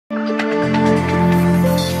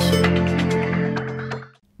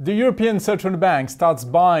The European Central Bank starts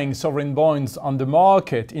buying sovereign bonds on the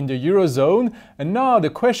market in the Eurozone, and now the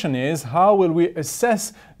question is, how will we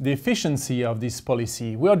assess the efficiency of this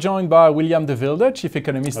policy? We are joined by William De Vijlder, Chief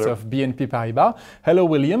Economist of BNP Paribas. Hello,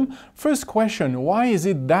 William. First question, why is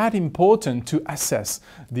it that important to assess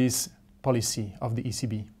this policy of the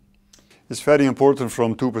ECB? It's very important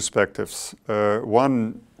from two perspectives.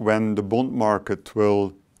 One, when the bond market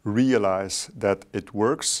will realize that it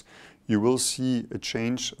works, you will see a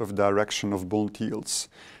change of direction of bond yields.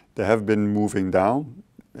 They have been moving down,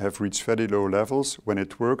 have reached very low levels. When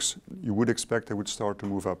it works, you would expect they would start to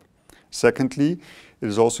move up. Secondly, it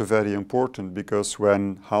is also very important because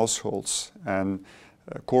when households and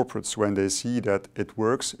corporates, when they see that it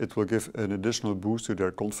works, it will give an additional boost to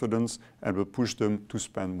their confidence and will push them to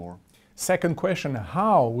spend more. Second question,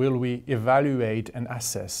 how will we evaluate and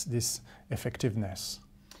assess this effectiveness?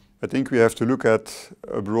 I think we have to look at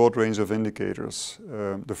a broad range of indicators.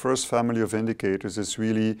 The first family of indicators is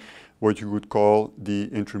really what you would call the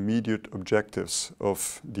intermediate objectives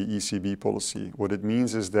of the ECB policy. What it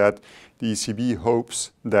means is that the ECB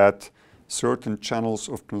hopes that certain channels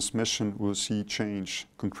of transmission will see change.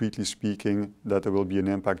 Concretely speaking, that there will be an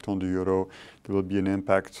impact on the euro, there will be an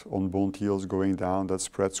impact on bond yields going down, that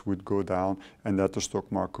spreads would go down, and that the stock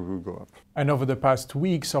market will go up. And over the past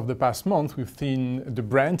weeks, of the past month, we've seen the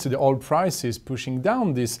Brent, the oil prices pushing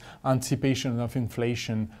down this anticipation of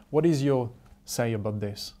inflation. What is your say about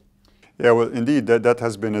this? Yeah, well, indeed, that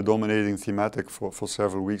has been a dominating thematic for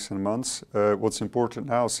several weeks and months. What's important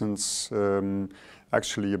now, since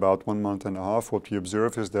actually about 1 month and a half, what we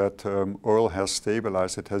observe is that oil has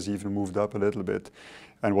stabilized. It has even moved up a little bit.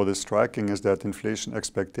 And what is striking is that inflation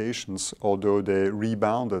expectations, although they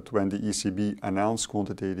rebounded when the ECB announced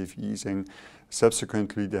quantitative easing,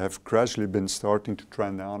 subsequently they have gradually been starting to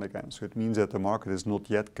trend down again. So it means that the market is not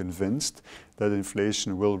yet convinced that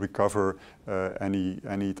inflation will recover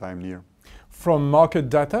any time near. From market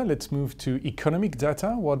data, let's move to economic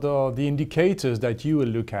data. What are the indicators that you will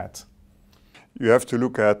look at? You have to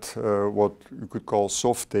look at what you could call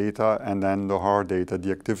soft data and then the hard data,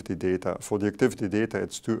 the activity data. For the activity data,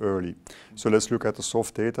 it's too early. So let's look at the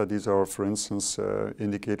soft data. These are, for instance,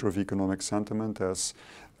 indicator of economic sentiment as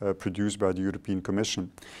produced by the European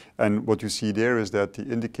Commission. And what you see there is that the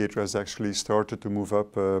indicator has actually started to move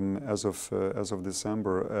up as of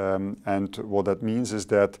December. And what that means is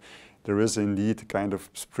that there is indeed kind of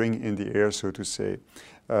spring in the air, so to say.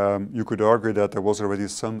 You could argue that there was already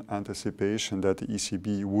some anticipation that the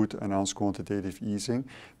ECB would announce quantitative easing,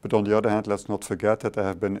 but on the other hand, let's not forget that there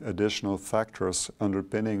have been additional factors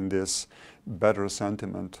underpinning this better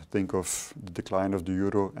sentiment. Think of the decline of the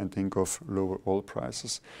euro and think of lower oil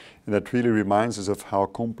prices. And that really reminds us of how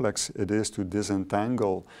complex it is to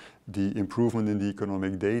disentangle the improvement in the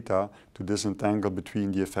economic data, to disentangle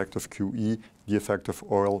between the effect of QE, the effect of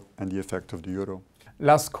oil, and the effect of the euro.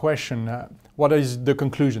 Last question, what is the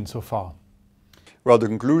conclusion so far? Well, the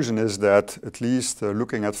conclusion is that at least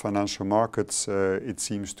looking at financial markets, it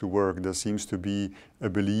seems to work. There seems to be a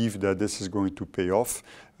belief that this is going to pay off.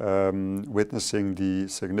 Witnessing the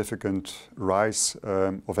significant rise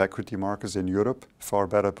of equity markets in Europe, far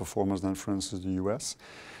better performance than, for instance, the US,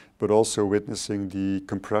 but also witnessing the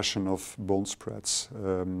compression of bond spreads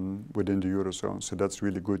within the Eurozone. So that's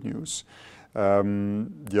really good news.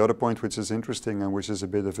 The other point which is interesting and which is a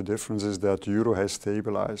bit of a difference is that the euro has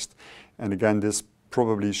stabilized. And again, this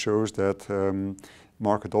probably shows that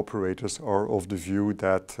market operators are of the view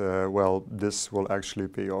that, well, this will actually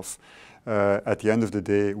pay off. At the end of the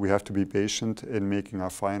day, we have to be patient in making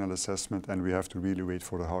our final assessment and we have to really wait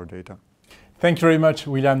for the hard data. Thank you very much,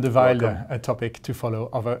 William De Vijlder, a topic to follow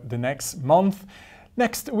over the next month.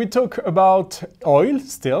 Next, we talk about oil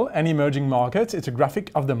still and emerging markets. It's a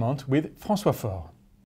graphic of the month with François Faure.